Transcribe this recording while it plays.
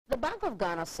Bank of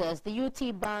Ghana says the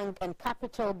UT Bank and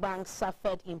Capital Bank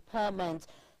suffered impairment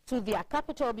to their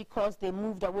capital because they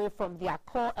moved away from their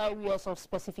core areas of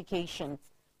specification.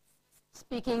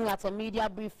 Speaking at a media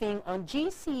briefing on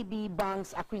GCB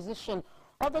Bank's acquisition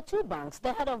of the two banks,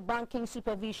 the head of banking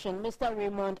supervision, Mr.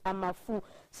 Raymond Amafu,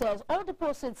 says all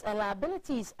deposits and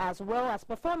liabilities as well as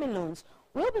performing loans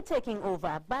will be taken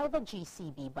over by the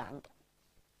GCB Bank.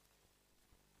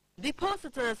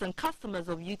 Depositors and customers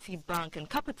of UT Bank and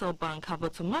Capital Bank have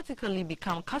automatically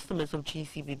become customers of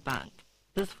GCB Bank.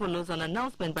 This follows an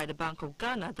announcement by the Bank of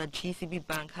Ghana that GCB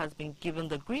Bank has been given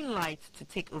the green light to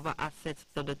take over assets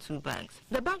of the two banks.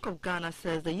 The Bank of Ghana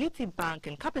says the UT Bank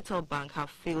and Capital Bank have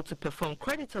failed to perform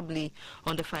creditably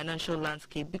on the financial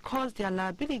landscape because their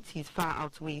liabilities far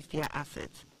outweighs their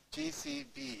assets.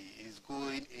 GCB is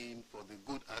going in for the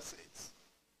good assets.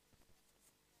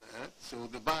 So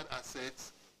the bad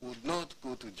assets would not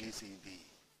go to GCB.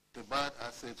 The bad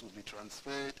assets will be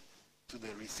transferred to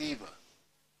the receiver.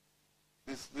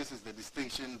 This is the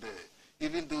distinction there.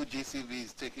 Even though GCB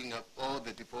is taking up all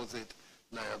the deposit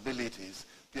liabilities,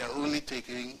 they are only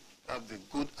taking up the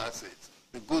good assets,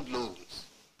 the good loans.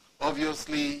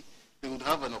 Obviously, they would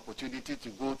have an opportunity to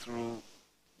go through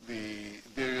the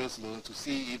various loans to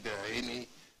see if there are any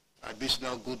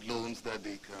additional good loans that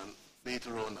they can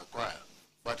later on acquire.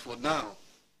 But for now,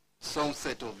 some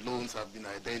set of loans have been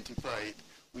identified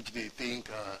which they think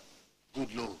are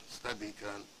good loans that they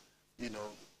can,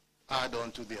 add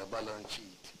on to their balance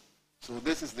sheet. So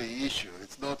this is the issue.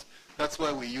 It's not, that's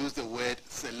why we use the word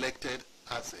selected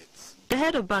assets. The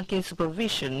head of banking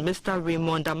supervision, Mr.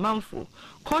 Raymond Amafu,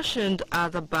 cautioned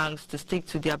other banks to stick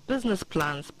to their business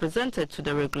plans presented to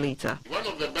the regulator. One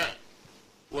of the banks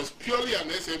was purely an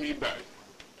SME bank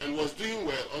and was doing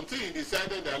well until he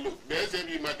decided that, look, the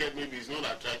SME market maybe is not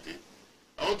attractive.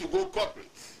 I want to go corporate.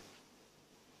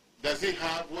 Does it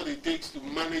have what it takes to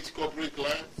manage corporate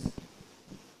clients?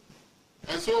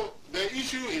 And so the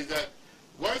issue is that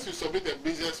once you submit a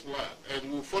business plan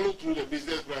and we follow through the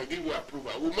business plan, give you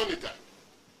approval, we'll monitor.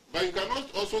 But you cannot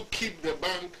also keep the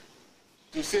bank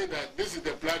to say that this is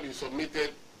the plan you submitted.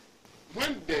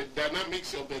 When the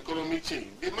dynamics of the economy change,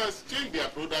 they must change their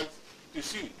products to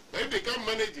suit. But if they can't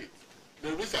manage it,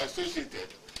 the risks associated,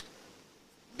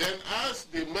 then as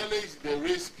they manage the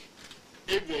risk,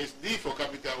 if there is need for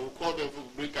capital, we'll call them to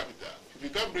bring capital. If you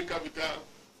can't bring capital,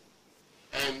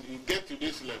 and you get to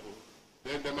this level,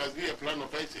 then there must be a plan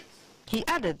of exit. He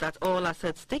added that all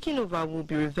assets taken over will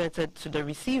be reverted to the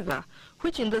receiver,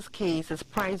 which in this case is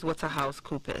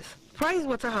PricewaterhouseCoopers.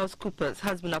 PricewaterhouseCoopers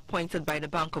has been appointed by the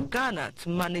Bank of Ghana to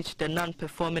manage the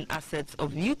non-performing assets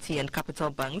of UT and Capital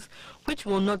Banks, which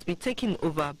will not be taken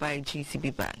over by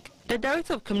GCB Bank. The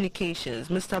Director of Communications,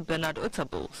 Mr. Bernard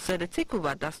Otabo, said the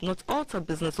takeover does not alter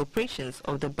business operations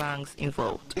of the banks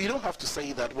involved. You don't have to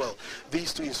say that, well,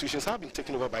 these two institutions have been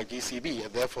taken over by GCB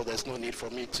and therefore there's no need for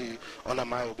me to honor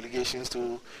my obligations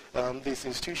to these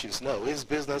institutions. No, it's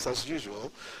business as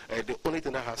usual. The only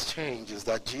thing that has changed is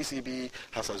that GCB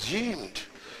has assumed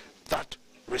that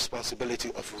responsibility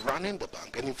of running the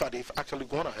bank, and in fact they've actually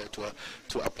gone ahead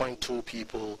to appoint two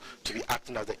people to be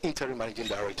acting as the interim managing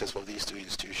directors for these two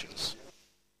institutions.